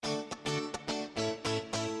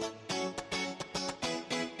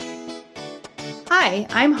Hi,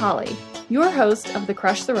 I'm Holly, your host of the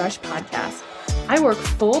Crush the Rush podcast. I work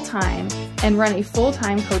full-time and run a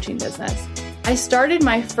full-time coaching business. I started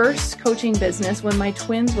my first coaching business when my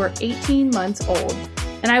twins were 18 months old,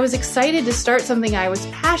 and I was excited to start something I was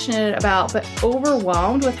passionate about, but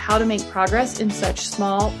overwhelmed with how to make progress in such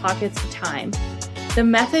small pockets of time. The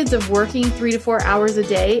methods of working 3 to 4 hours a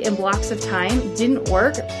day in blocks of time didn't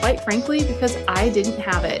work, quite frankly, because I didn't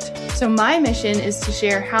have it. So my mission is to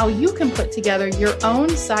share how you can put together your own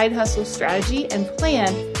side hustle strategy and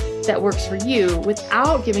plan that works for you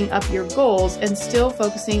without giving up your goals and still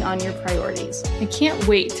focusing on your priorities. I can't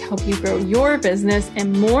wait to help you grow your business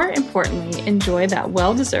and, more importantly, enjoy that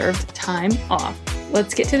well-deserved time off.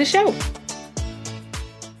 Let's get to the show.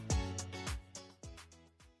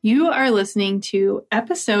 You are listening to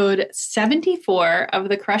episode 74 of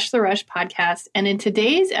the Crush the Rush podcast. And in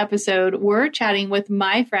today's episode, we're chatting with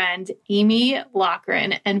my friend, Amy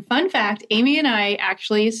Lockrin. And fun fact, Amy and I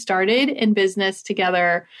actually started in business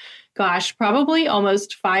together, probably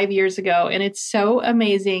almost 5 years ago. And it's so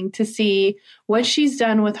amazing to see what she's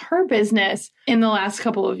done with her business in the last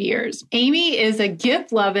couple of years. Amy is a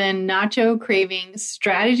gift-loving, nacho-craving,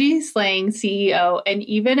 strategy-slaying CEO. And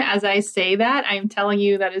even as I say that, I'm telling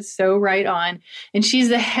you that is so right on. And she's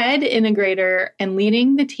the head integrator and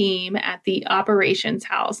leading the team at the operations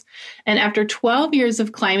house. And after 12 years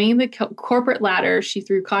of climbing the corporate ladder, she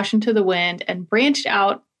threw caution to the wind and branched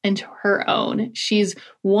out into her own. She's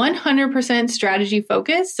 100% strategy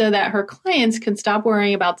focused so that her clients can stop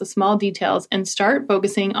worrying about the small details and start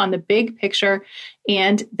focusing on the big picture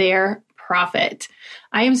and their profit.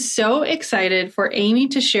 I am so excited for Amy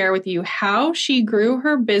to share with you how she grew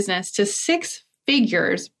her business to 6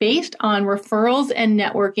 figures based on referrals and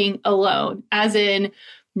networking alone, as in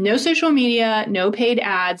no social media, no paid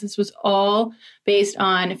ads. This was all based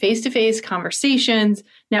on face-to-face conversations,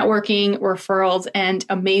 networking, referrals, and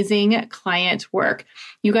amazing client work.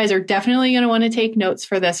 You guys are definitely going to want to take notes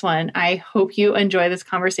for this one. I hope you enjoy this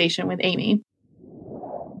conversation with Amy.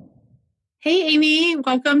 Hey, Amy,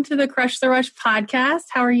 welcome to the Crush the Rush podcast.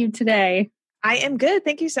 How are you today? I am good.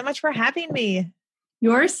 Thank you so much for having me.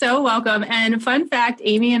 You're so welcome. And fun fact,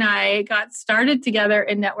 Amy and I got started together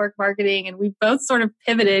in network marketing, and we both sort of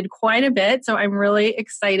pivoted quite a bit. So I'm really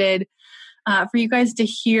excited for you guys to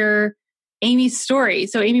hear Amy's story.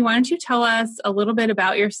 So Amy, why don't you tell us a little bit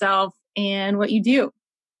about yourself and what you do?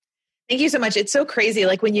 Thank you so much. It's so crazy.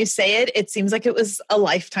 Like when you say it, it seems like it was a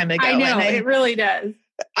lifetime ago. I know, it really does.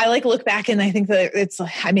 I look back and I think that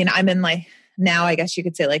I'm in now I guess you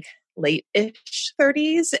could say late-ish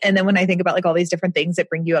 30s. And then when I think about all these different things that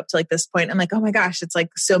bring you up to this point, I'm like, oh my gosh, it's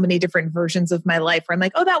so many different versions of my life where I'm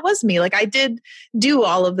like, oh, that was me. I did do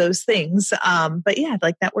all of those things. But yeah,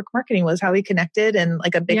 network marketing was how we connected and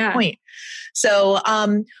a big point. So,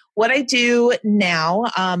 what I do now,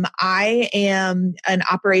 I am an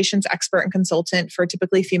operations expert and consultant for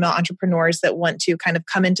typically female entrepreneurs that want to kind of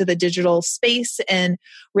come into the digital space and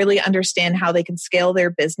really understand how they can scale their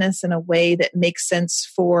business in a way that makes sense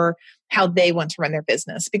for how they want to run their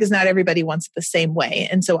business, because not everybody wants it the same way.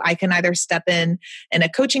 And so I can either step in a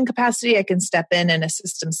coaching capacity, I can step in a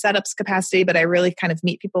system setups capacity, but I really kind of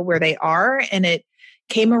meet people where they are. And it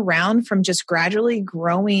came around from just gradually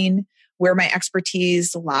growing where my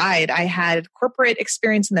expertise lied. I had corporate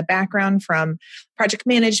experience in the background from project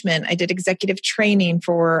management. I did executive training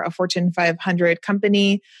for a Fortune 500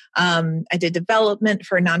 company. I did development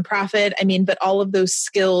for a nonprofit. But all of those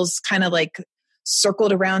skills kind of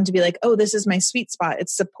circled around to be oh, this is my sweet spot.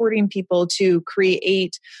 It's supporting people to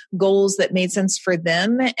create goals that made sense for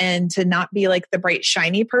them and to not be the bright,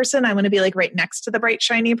 shiny person. I want to be right next to the bright,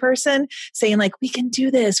 shiny person saying we can do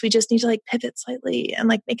this. We just need to pivot slightly and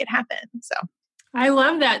make it happen. So I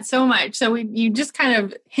love that so much. So you just kind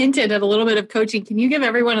of hinted at a little bit of coaching. Can you give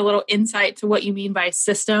everyone a little insight to what you mean by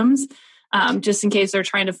systems, just in case they're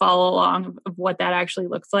trying to follow along of what that actually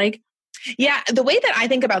looks like? Yeah, the way that I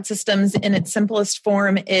think about systems in its simplest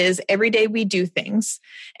form is every day we do things,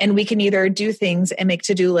 and we can either do things and make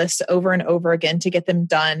to-do lists over and over again to get them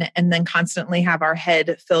done, and then constantly have our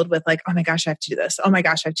head filled with oh my gosh, I have to do this. Oh my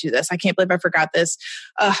gosh, I have to do this. I can't believe I forgot this.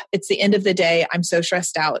 It's the end of the day. I'm so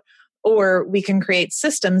stressed out. Or we can create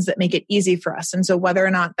systems that make it easy for us. And so whether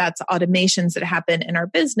or not that's automations that happen in our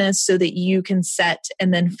business so that you can set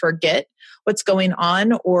and then forget what's going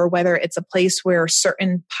on, or whether it's a place where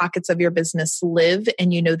certain pockets of your business live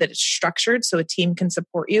and you know that it's structured so a team can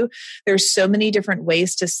support you. There's so many different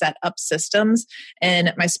ways to set up systems.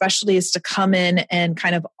 And my specialty is to come in and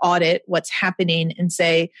kind of audit what's happening and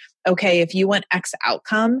say, okay, if you want X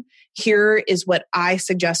outcome, here is what I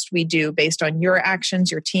suggest we do based on your actions,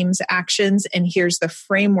 your team's actions, and here's the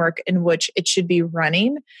framework in which it should be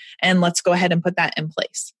running. And let's go ahead and put that in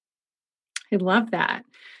place. I love that.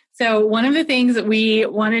 So one of the things that we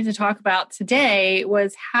wanted to talk about today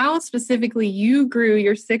was how specifically you grew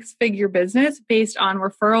your 6-figure business based on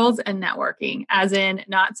referrals and networking, as in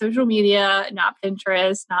not social media, not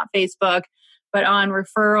Pinterest, not Facebook, but on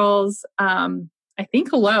referrals, I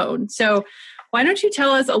think alone. So why don't you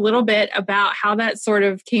tell us a little bit about how that sort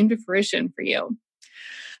of came to fruition for you?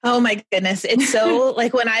 Oh my goodness. It's so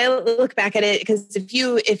like when I look back at it, because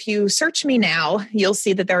if you search me now, you'll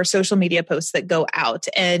see that there are social media posts that go out.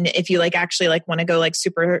 And if you actually want to go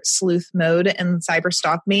super sleuth mode and cyber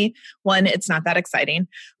stalk me, one, it's not that exciting.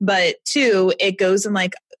 But two, it goes in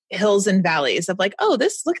hills and valleys of look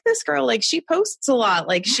at this girl, she posts a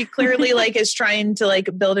lot. She clearly is trying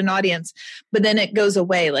to build an audience, but then it goes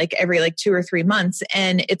away every 2 or 3 months.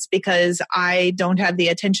 And it's because I don't have the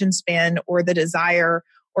attention span or the desire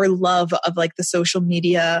or love of the social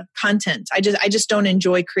media content. I just don't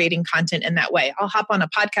enjoy creating content in that way. I'll hop on a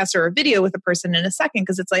podcast or a video with a person in a second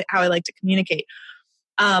because it's how I like to communicate.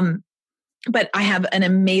 But I have an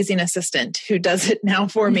amazing assistant who does it now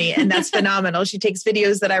for me, and that's phenomenal. She takes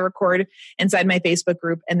videos that I record inside my Facebook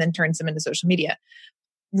group and then turns them into social media.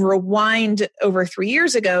 Rewind over 3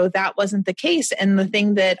 years ago, that wasn't the case. And the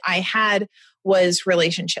thing that I had was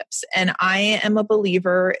relationships. And I am a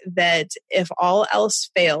believer that if all else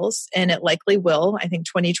fails, and it likely will, I think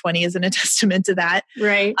 2020 is a testament to that.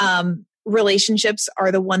 Right. Relationships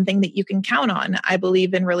are the one thing that you can count on. I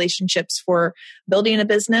believe in relationships for building a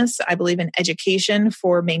business. I believe in education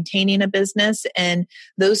for maintaining a business. And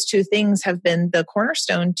those two things have been the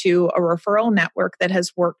cornerstone to a referral network that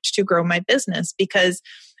has worked to grow my business. Because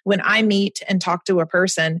when I meet and talk to a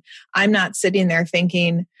person, I'm not sitting there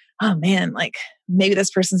thinking, oh man, maybe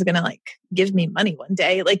this person's going to give me money one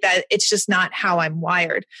day. That, it's just not how I'm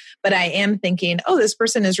wired. But I am thinking, oh, this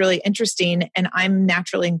person is really interesting, and I'm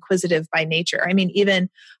naturally inquisitive by nature. I mean,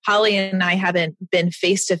 even Holly and I haven't been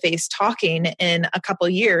face-to-face talking in a couple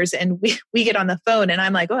of years, and we get on the phone and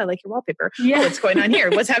I'm like, oh, I like your wallpaper. Yeah. Oh, what's going on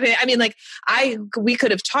here? What's happening? I mean, we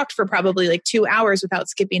could have talked for probably 2 hours without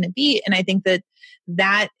skipping a beat. And I think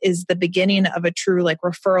that is the beginning of a true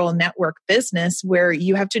referral network business where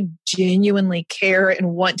you have to genuinely care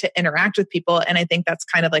and want to interact with people. And I think that's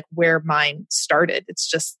kind of where mine started. It's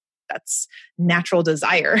just, that's natural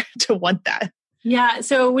desire to want that. Yeah.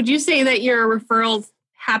 So would you say that your referrals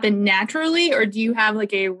happen naturally, or do you have a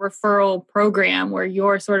referral program where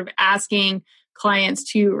you're sort of asking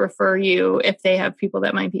clients to refer you if they have people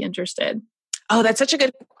that might be interested? Oh, that's such a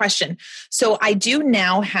good question. So I do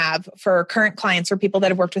now have, for current clients or people that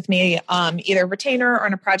have worked with me, either retainer or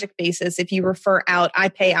on a project basis, if you refer out, I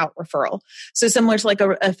pay out referral. So similar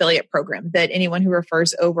to an affiliate program that anyone who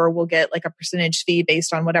refers over will get a percentage fee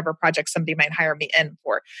based on whatever project somebody might hire me in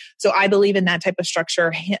for. So I believe in that type of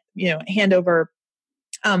structure, hand over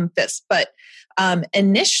fist. But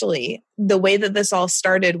initially, the way that this all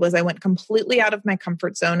started was I went completely out of my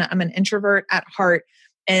comfort zone. I'm an introvert at heart,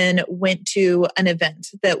 and went to an event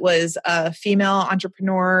that was a female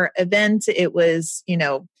entrepreneur event. It was,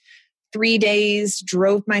 3 days,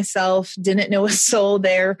 drove myself, didn't know a soul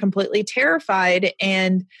there, completely terrified,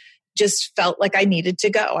 and just felt like I needed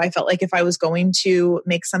to go. I felt like if I was going to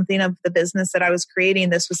make something of the business that I was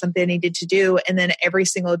creating, this was something I needed to do. And then every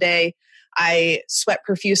single day, I sweat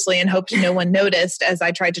profusely and hoped no one noticed as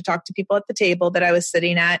I tried to talk to people at the table that I was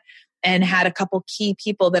sitting at, and had a couple key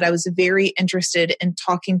people that I was very interested in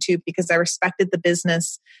talking to because I respected the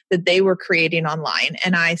business that they were creating online.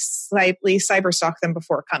 And I slightly cyber stalked them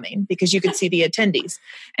before coming because you could see the attendees.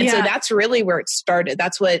 And so that's really where it started.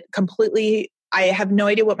 That's what I have no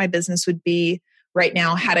idea what my business would be right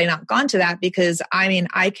now had I not gone to that, because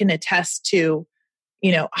I can attest to,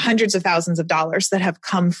 hundreds of thousands of dollars that have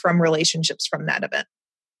come from relationships from that event.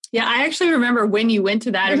 Yeah, I actually remember when you went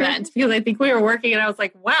to that event because I think we were working and I was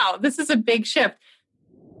like, wow, this is a big shift.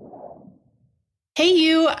 Hey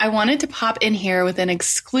you, I wanted to pop in here with an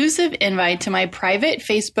exclusive invite to my private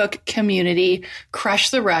Facebook community, Crush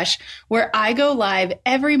the Rush, where I go live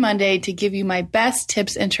every Monday to give you my best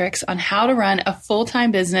tips and tricks on how to run a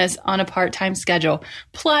full-time business on a part-time schedule.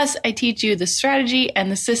 Plus, I teach you the strategy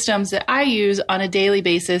and the systems that I use on a daily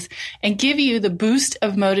basis and give you the boost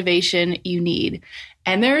of motivation you need.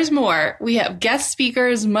 And there's more. We have guest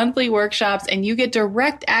speakers, monthly workshops, and you get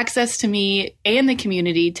direct access to me and the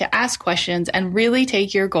community to ask questions and really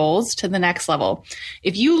take your goals to the next level.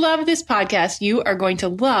 If you love this podcast, you are going to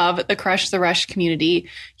love the Crush the Rush community.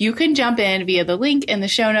 You can jump in via the link in the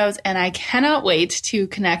show notes, and I cannot wait to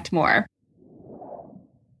connect more.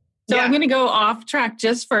 So I'm going to go off track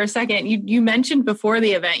just for a second. You mentioned before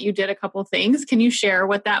the event, you did a couple things. Can you share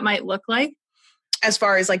what that might look like? As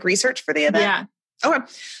far as like research for the event? Yeah. Okay.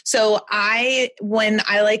 So when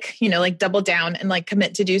I double down and like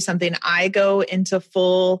commit to do something, I go into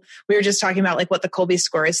full, we were just talking about like what the Kolbe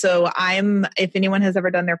score is. So if anyone has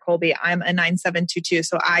ever done their Kolbe, I'm a 9722.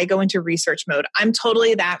 So I go into research mode. I'm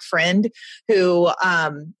totally that friend who,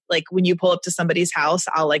 like when you pull up to somebody's house,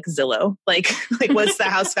 I'll like Zillow, like what's the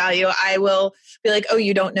house value? I will be like, oh,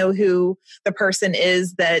 you don't know who the person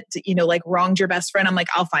is that, like wronged your best friend. I'm like,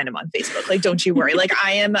 I'll find him on Facebook. Like, don't you worry. Like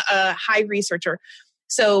I am a high researcher.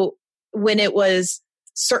 So when it was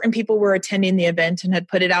certain people were attending the event and had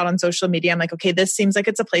put it out on social media, I'm like, okay, this seems like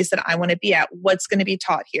it's a place that I want to be at. What's going to be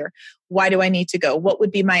taught here? Why do I need to go? What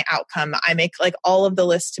would be my outcome? I make like all of the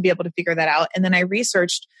lists to be able to figure that out. And then I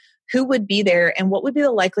researched who would be there and what would be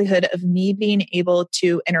the likelihood of me being able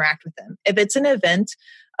to interact with them. If it's an event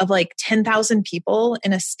of like 10,000 people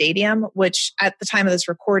in a stadium, which at the time of this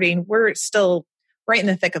recording, we're still right in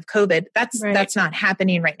the thick of COVID. That's not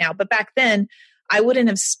happening right now. But back then, I wouldn't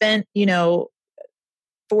have spent,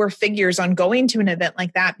 four figures on going to an event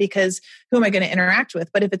like that because who am I going to interact with?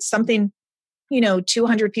 But if it's something,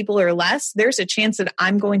 200 people or less, there's a chance that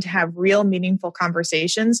I'm going to have real meaningful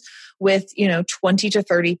conversations with, 20 to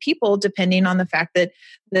 30 people, depending on the fact that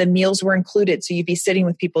the meals were included. So you'd be sitting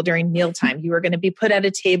with people during mealtime. You were going to be put at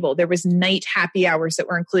a table. There was night happy hours that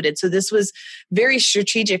were included. So this was very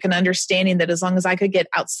strategic and understanding that as long as I could get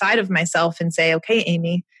outside of myself and say, okay,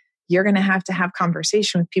 Amy, you're going to have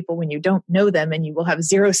conversation with people when you don't know them and you will have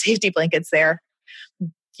zero safety blankets there.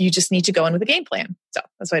 You just need to go in with a game plan. So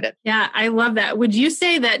that's what I did. Yeah, I love that. Would you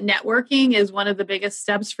say that networking is one of the biggest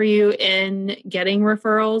steps for you in getting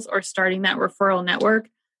referrals or starting that referral network?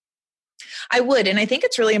 I would. And I think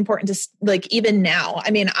it's really important to like, even now,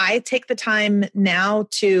 I mean, I take the time now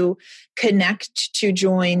to connect, to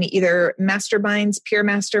join either masterminds, peer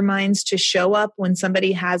masterminds, to show up when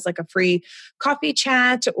somebody has like a free coffee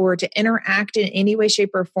chat or to interact in any way,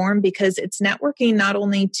 shape or form, because it's networking not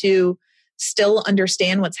only to still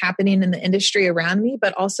understand what's happening in the industry around me,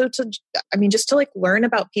 but also just to like learn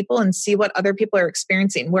about people and see what other people are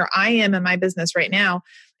experiencing. Where I am in my business right now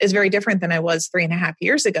is very different than I was 3.5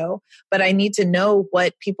 years ago, but I need to know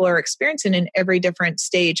what people are experiencing in every different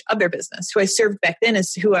stage of their business. Who I served back then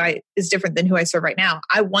is different than who I serve right now.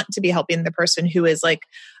 I want to be helping the person who is like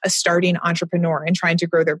a starting entrepreneur and trying to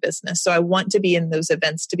grow their business. So I want to be in those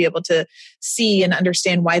events to be able to see and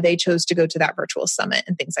understand why they chose to go to that virtual summit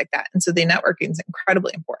and things like that. And so the networking is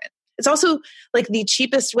incredibly important. It's also like the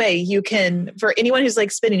cheapest way you can, for anyone who's like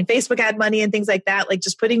spending Facebook ad money and things like that, like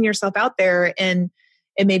just putting yourself out there, and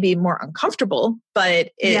it may be more uncomfortable, but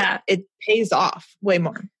it pays off way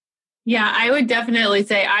more. Yeah, I would definitely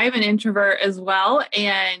say I'm an introvert as well.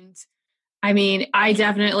 And I mean, I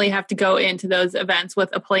definitely have to go into those events with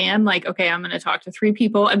a plan. Like, okay, I'm going to talk to 3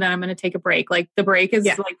 people and then I'm going to take a break. Like the break is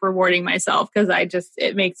like rewarding myself because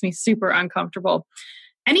it makes me super uncomfortable.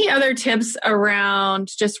 Any other tips around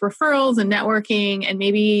just referrals and networking, and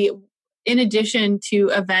maybe in addition to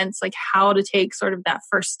events, like how to take sort of that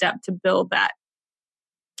first step to build that?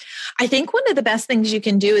 I think one of the best things you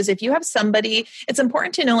can do is if you have somebody, it's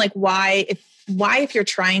important to know like why if you're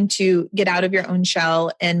trying to get out of your own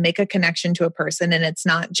shell and make a connection to a person, and it's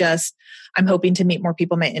not just, I'm hoping to meet more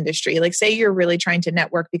people in my industry. Like say you're really trying to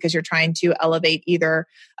network because you're trying to elevate either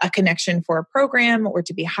a connection for a program or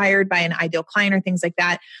to be hired by an ideal client or things like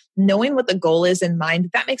that. Knowing what the goal is in mind,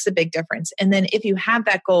 that makes a big difference. And then if you have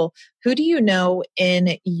that goal, who do you know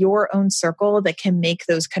in your own circle that can make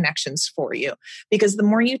those connections for you? Because the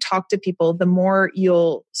more you talk to people, the more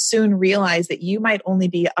you'll soon realize that you might only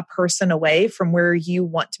be a person away from where you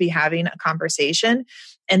want to be having a conversation.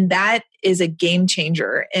 And that is a game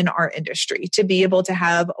changer in our industry, to be able to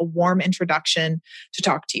have a warm introduction to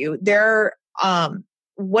talk to you.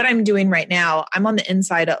 What I'm doing right now, I'm on the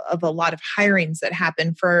inside of a lot of hirings that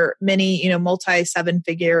happen for many, multi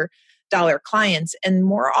 7-figure dollar clients. And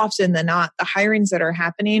more often than not, the hirings that are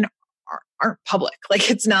happening aren't public.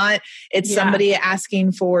 Like it's somebody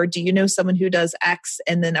asking for, do you know someone who does X?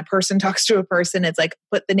 And then a person talks to a person. It's like,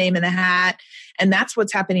 put the name in the hat. And that's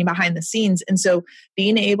what's happening behind the scenes. And so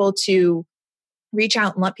being able to reach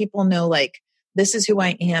out and let people know, like, this is who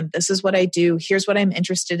I am. This is what I do. Here's what I'm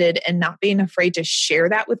interested in. And not being afraid to share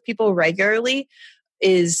that with people regularly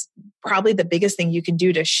is probably the biggest thing you can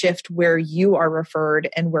do to shift where you are referred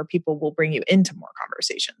and where people will bring you into more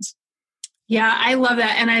conversations. Yeah, I love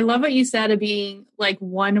that. And I love what you said of being like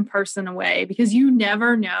one person away, because you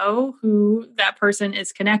never know who that person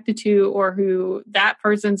is connected to or who that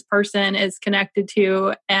person's person is connected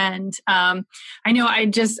to. And I know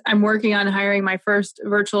I'm working on hiring my first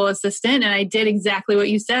virtual assistant, and I did exactly what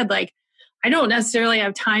you said. Like, I don't necessarily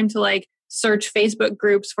have time to like search Facebook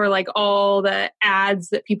groups for like all the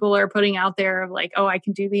ads that people are putting out there of like, oh, I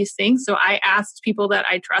can do these things. So I asked people that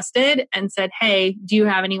I trusted and said, hey, do you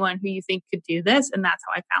have anyone who you think could do this? And that's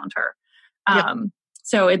how I found her. Yep.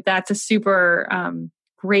 So that's a super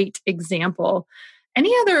great example.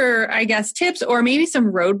 Any other, I guess, tips or maybe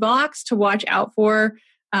some roadblocks to watch out for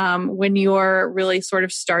when you're really sort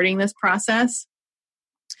of starting this process?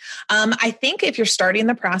 I think if you're starting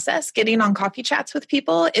the process, getting on coffee chats with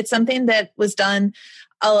people, it's something that was done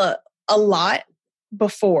a lot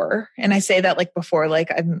before. And I say that like before, like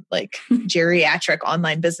I'm like geriatric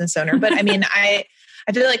online business owner. But I mean, I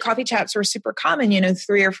feel like coffee chats were super common,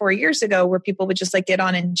 3 or 4 years ago, where people would just like get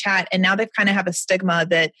on and chat. And now they've kind of have a stigma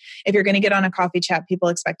that if you're going to get on a coffee chat, people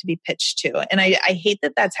expect to be pitched to. And I hate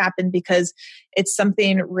that that's happened, because it's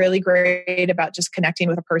something really great about just connecting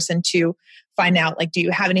with a person to find out, like, do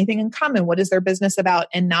you have anything in common? What is their business about?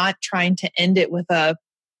 And not trying to end it with a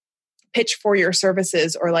pitch for your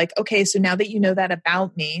services, or like, okay, so now that you know that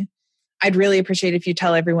about me, I'd really appreciate if you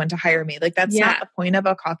tell everyone to hire me. Like, that's not the point of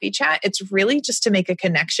a coffee chat. It's really just to make a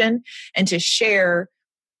connection and to share,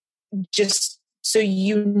 just so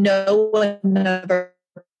you know another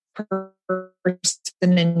person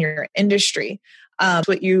in your industry.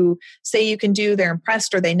 What you say you can do, they're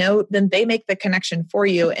impressed, or they know, then they make the connection for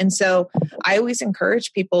you. And so I always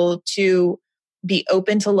encourage people to be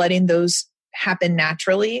open to letting those happen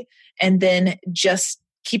naturally, and then just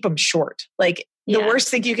keep them short. Like, the worst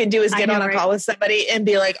thing you can do is get on a call with somebody and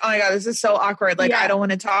be like, oh my God, this is so awkward. Like, I don't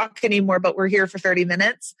want to talk anymore, but we're here for 30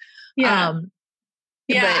 minutes. It's funny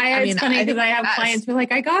because I have clients who are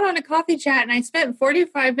like, I got on a coffee chat and I spent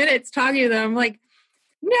 45 minutes talking to them. I'm like,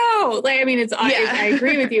 no, like, I mean, I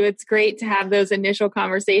agree with you. It's great to have those initial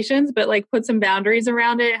conversations, but like put some boundaries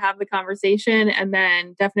around it, have the conversation, and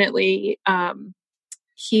then definitely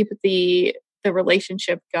keep the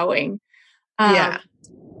relationship going.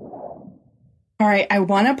 All right, I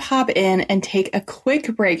want to pop in and take a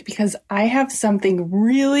quick break because I have something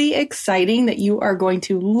really exciting that you are going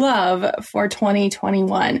to love for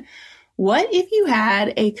 2021. What if you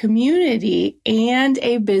had a community and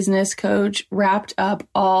a business coach wrapped up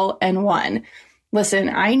all in one? Listen,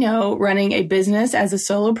 I know running a business as a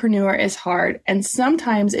solopreneur is hard, and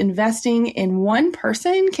sometimes investing in one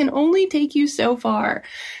person can only take you so far.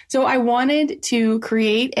 So I wanted to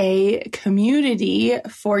create a community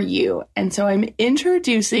for you. And so I'm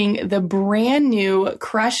introducing the brand new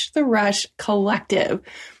Crush the Rush Collective.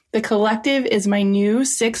 The Collective is my new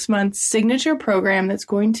 6-month signature program that's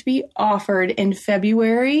going to be offered in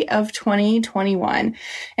February of 2021.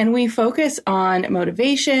 And we focus on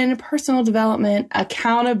motivation, personal development,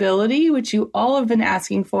 accountability, which you all have been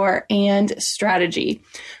asking for, and strategy.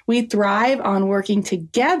 We thrive on working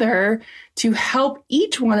together to help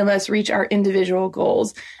each one of us reach our individual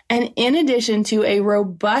goals. And in addition to a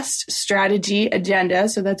robust strategy agenda,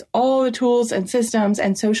 so that's all the tools and systems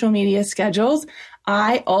and social media schedules,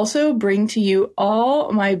 I also bring to you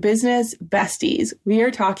all my business besties. We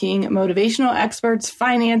are talking motivational experts,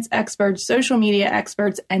 finance experts, social media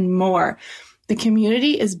experts, and more. The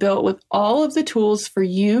community is built with all of the tools for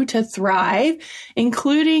you to thrive,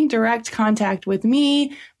 including direct contact with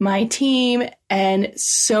me, my team, and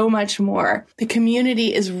so much more. The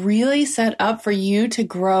community is really set up for you to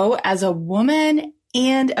grow as a woman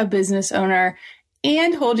and a business owner,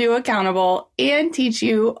 and hold you accountable and teach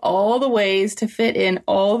you all the ways to fit in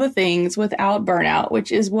all the things without burnout,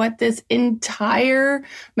 which is what this entire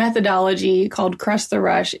methodology called Crush the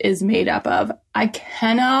Rush is made up of. I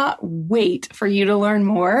cannot wait for you to learn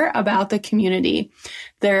more about the community.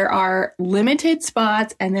 There are limited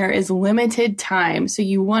spots and there is limited time. So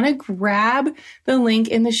you want to grab the link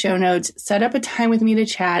in the show notes, set up a time with me to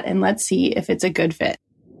chat, and let's see if it's a good fit.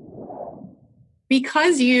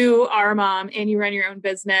 Because you are a mom and you run your own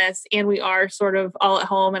business, and we are sort of all at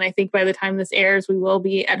home, and I think by the time this airs, we will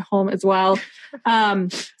be at home as well.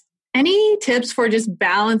 Any tips for just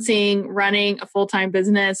balancing running a full-time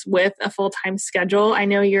business with a full-time schedule? I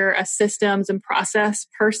know you're a systems and process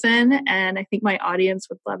person, and I think my audience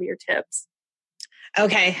would love your tips.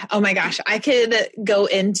 Okay. Oh my gosh. I could go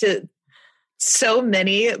into so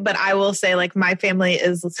many, but I will say like my family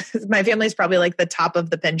is probably like the top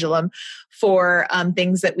of the pendulum for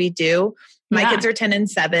things that we do. My kids are 10 and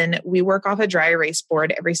 7. We work off a dry erase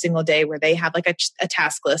board every single day where they have like a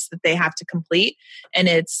task list that they have to complete. And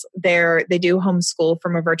they do homeschool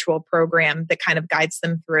from a virtual program that kind of guides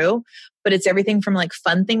them through, but it's everything from like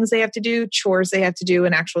fun things they have to do, chores they have to do,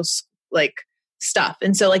 and actual like stuff.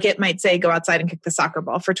 And so like it might say, go outside and kick the soccer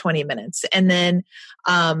ball for 20 minutes. And then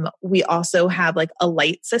we also have like a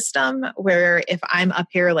light system where if I'm up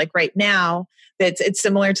here, like right now, it's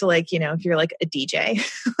similar to like, if you're like a DJ,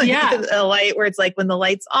 like a light where it's like when the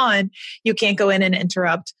light's on, you can't go in and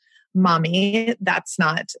interrupt mommy. That's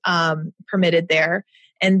not permitted there.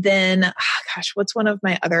 And then, what's one of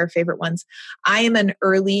my other favorite ones? I am an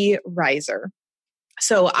early riser.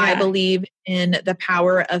 So I believe in the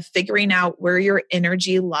power of figuring out where your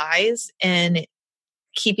energy lies and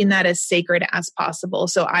keeping that as sacred as possible.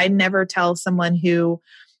 So I never tell someone who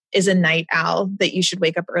is a night owl that you should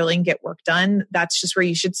wake up early and get work done. That's just where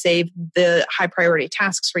you should save the high priority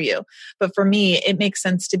tasks for you. But for me, it makes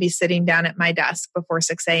sense to be sitting down at my desk before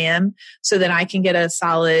 6 a.m. so that I can get a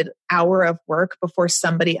solid hour of work before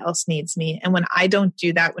somebody else needs me. And when I don't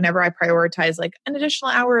do that, whenever I prioritize like an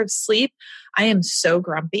additional hour of sleep, I am so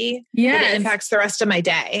grumpy that it impacts the rest of my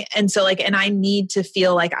day. And so and I need to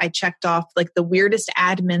feel like I checked off like the weirdest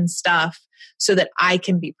admin stuff so that I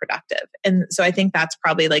can be productive. And so I think that's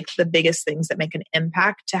probably like the biggest things that make an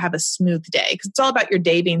impact to have a smooth day. Because it's all about your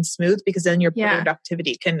day being smooth because then your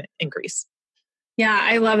productivity can increase. Yeah,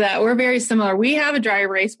 I love that. We're very similar. We have a dry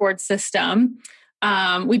erase board system.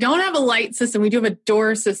 We don't have a light system. We do have a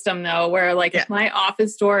door system though, where like if my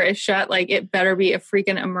office door is shut, like it better be a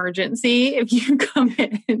freaking emergency if you come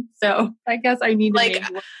in. So I guess I need to maybe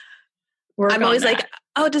work I'm always on that. like,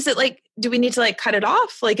 oh, does it like, do we need to like cut it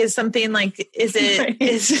off? Like, is something like, is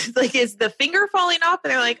the finger falling off?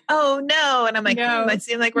 And they're like, oh no. And I'm like, no, I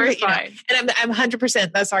seem like we're, fine. And I'm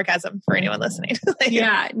 100% that's sarcasm for anyone listening.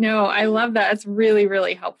 No, I love that. It's really,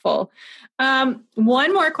 really helpful. One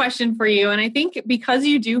more question for you. And I think because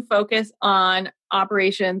you do focus on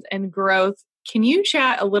operations and growth, can you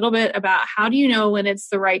chat a little bit about how do you know when it's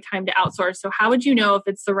the right time to outsource? So how would you know if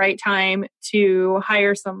it's the right time to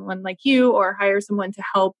hire someone like you or hire someone to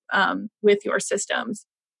help with your systems?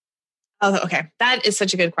 Oh, okay. That is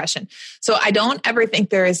such a good question. So I don't ever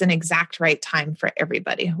think there is an exact right time for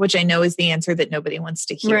everybody, which I know is the answer that nobody wants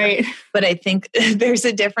to hear. Right. But I think there's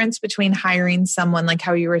a difference between hiring someone like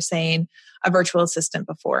how you were saying, a virtual assistant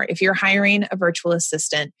before. If you're hiring a virtual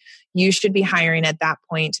assistant, you should be hiring at that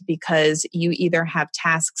point because you either have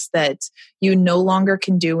tasks that you no longer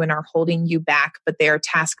can do and are holding you back, but they are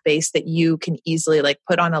task-based that you can easily like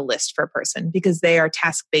put on a list for a person because they are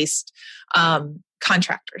task-based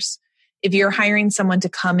contractors. If you're hiring someone to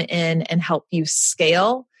come in and help you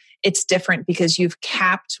scale, it's different because you've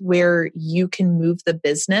capped where you can move the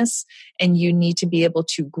business and you need to be able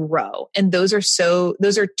to grow. And those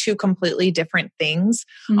are two completely different things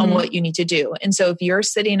on what you need to do. And so if you're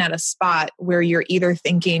sitting at a spot where you're either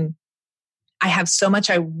thinking, I have so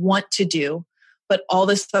much I want to do, but all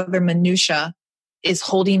this other minutia is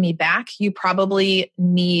holding me back, you probably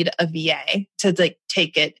need a VA to like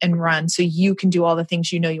take it and run so you can do all the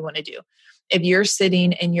things you want to do. If you're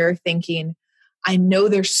sitting and you're thinking, I know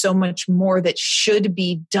there's so much more that should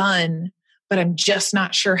be done, but I'm just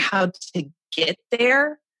not sure how to get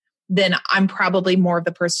there, then I'm probably more of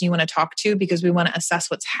the person you want to talk to because we want to assess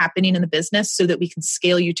what's happening in the business so that we can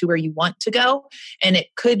scale you to where you want to go. And it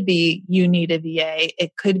could be you need a VA.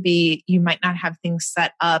 It could be you might not have things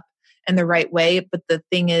set up in the right way. But the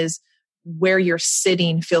thing is, where you're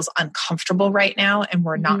sitting feels uncomfortable right now and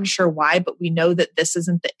we're not sure why, but we know that this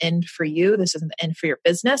isn't the end for you. This isn't the end for your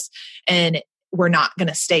business. And we're not going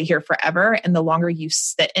to stay here forever. And the longer you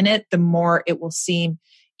sit in it, the more it will seem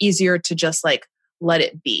easier to just like let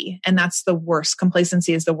it be. And that's the worst.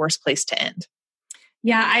 Complacency is the worst place to end.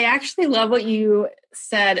 Yeah, I actually love what you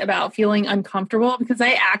said about feeling uncomfortable because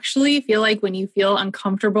I actually feel like when you feel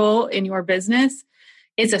uncomfortable in your business,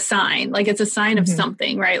 it's a sign. Like it's a sign of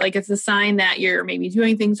something, right? Like it's a sign that you're maybe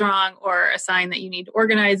doing things wrong or a sign that you need to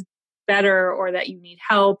organize better or that you need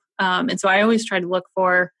help. And so I always try to look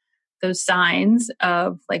for those signs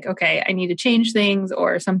of like, okay, I need to change things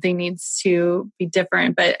or something needs to be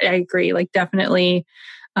different. But I agree, like definitely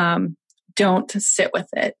don't sit with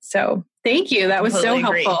it. So thank you. That was so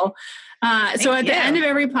helpful. So at the end of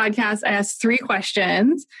every podcast, I ask 3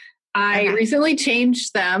 questions. I recently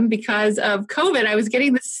changed them because of COVID. I was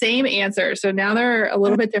getting the same answer. So now they're a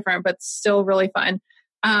little bit different, but still really fun.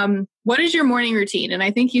 What is your morning routine? And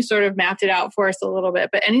I think you sort of mapped it out for us a little bit,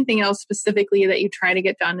 but anything else specifically that you try to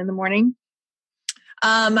get done in the morning?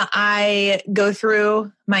 I go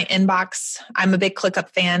through my inbox. I'm a big ClickUp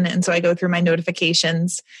fan. And so I go through my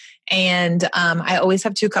notifications and I always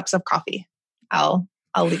have 2 cups of coffee. I'll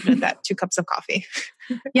leave it at that. 2 cups of coffee.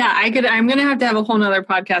 Yeah, I'm going to have a whole nother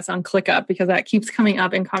podcast on ClickUp because that keeps coming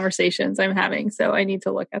up in conversations I'm having. So I need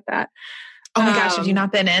to look at that. Oh my gosh, have you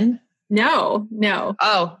not been in? No.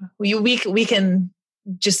 Oh, we can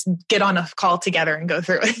just get on a call together and go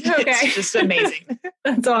through it. Okay. It's just amazing.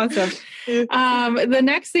 That's awesome. The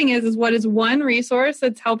next thing is what is one resource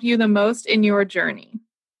that's helped you the most in your journey?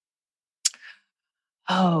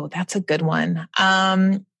 Oh, that's a good one.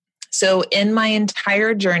 So in my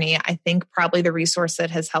entire journey, I think probably the resource that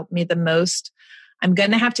has helped me the most, I'm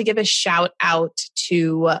going to have to give a shout out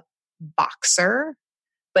to Voxer,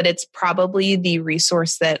 but it's probably the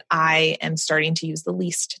resource that I am starting to use the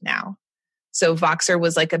least now. So Voxer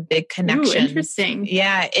was like a big connection. Ooh, interesting.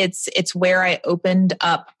 Yeah, it's where I opened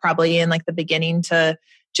up probably in like the beginning to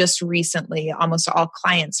just recently almost all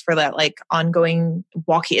clients for that like ongoing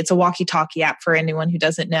it's a walkie-talkie app for anyone who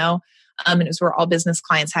doesn't know. And it was where all business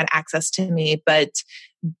clients had access to me. But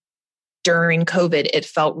during COVID, it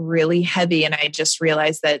felt really heavy. And I just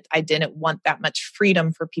realized that I didn't want that much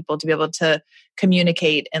freedom for people to be able to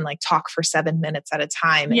communicate and like talk for 7 minutes at a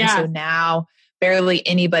time. Yeah. And so now barely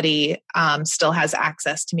anybody still has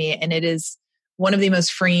access to me. And it is one of the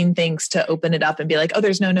most freeing things to open it up and be like, oh,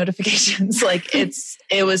 there's no notifications. Like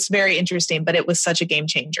it was very interesting, but it was such a game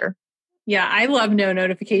changer. Yeah, I love no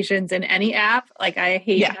notifications in any app. Like I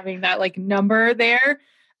hate having that like number there.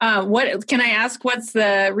 What can I ask? What's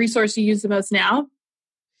the resource you use the most now?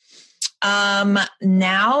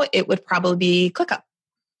 Now it would probably be ClickUp.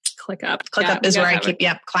 ClickUp is where I keep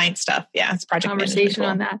client stuff. Yeah, it's project conversation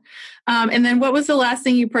on that. And then what was the last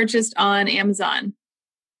thing you purchased on Amazon?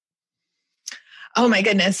 Oh my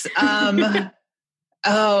goodness.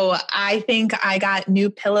 I think I got new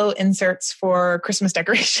pillow inserts for Christmas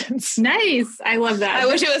decorations. Nice. I love that. I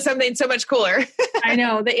wish it was something so much cooler. I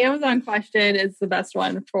know. The Amazon question is the best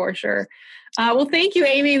one for sure. Well, thank you,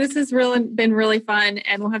 Amy. This has been really fun.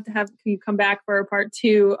 And we'll have you come back for a part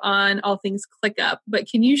 2 on all things ClickUp. But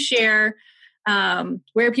can you share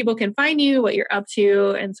where people can find you, what you're up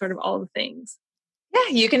to, and sort of all the things?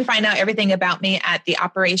 Yeah, you can find out everything about me at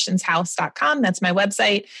theoperationshouse.com. That's my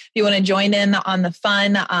website. If you want to join in on the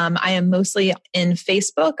fun, I am mostly in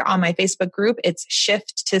Facebook. On my Facebook group, it's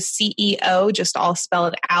Shift to CEO, just all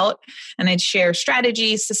spelled out. And I'd share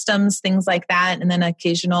strategy, systems, things like that, and then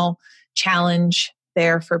occasional challenge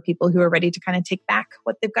there for people who are ready to kind of take back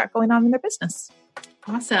what they've got going on in their business.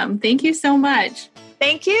 Awesome. Thank you so much.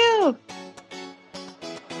 Thank you.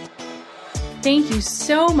 Thank you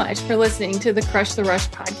so much for listening to the Crush the Rush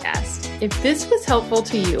podcast. If this was helpful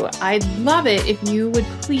to you, I'd love it if you would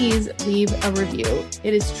please leave a review.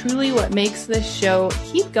 It is truly what makes this show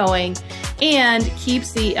keep going and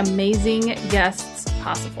keeps the amazing guests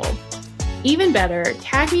possible. Even better,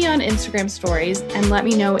 tag me on Instagram stories and let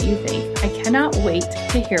me know what you think. I cannot wait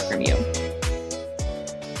to hear from you.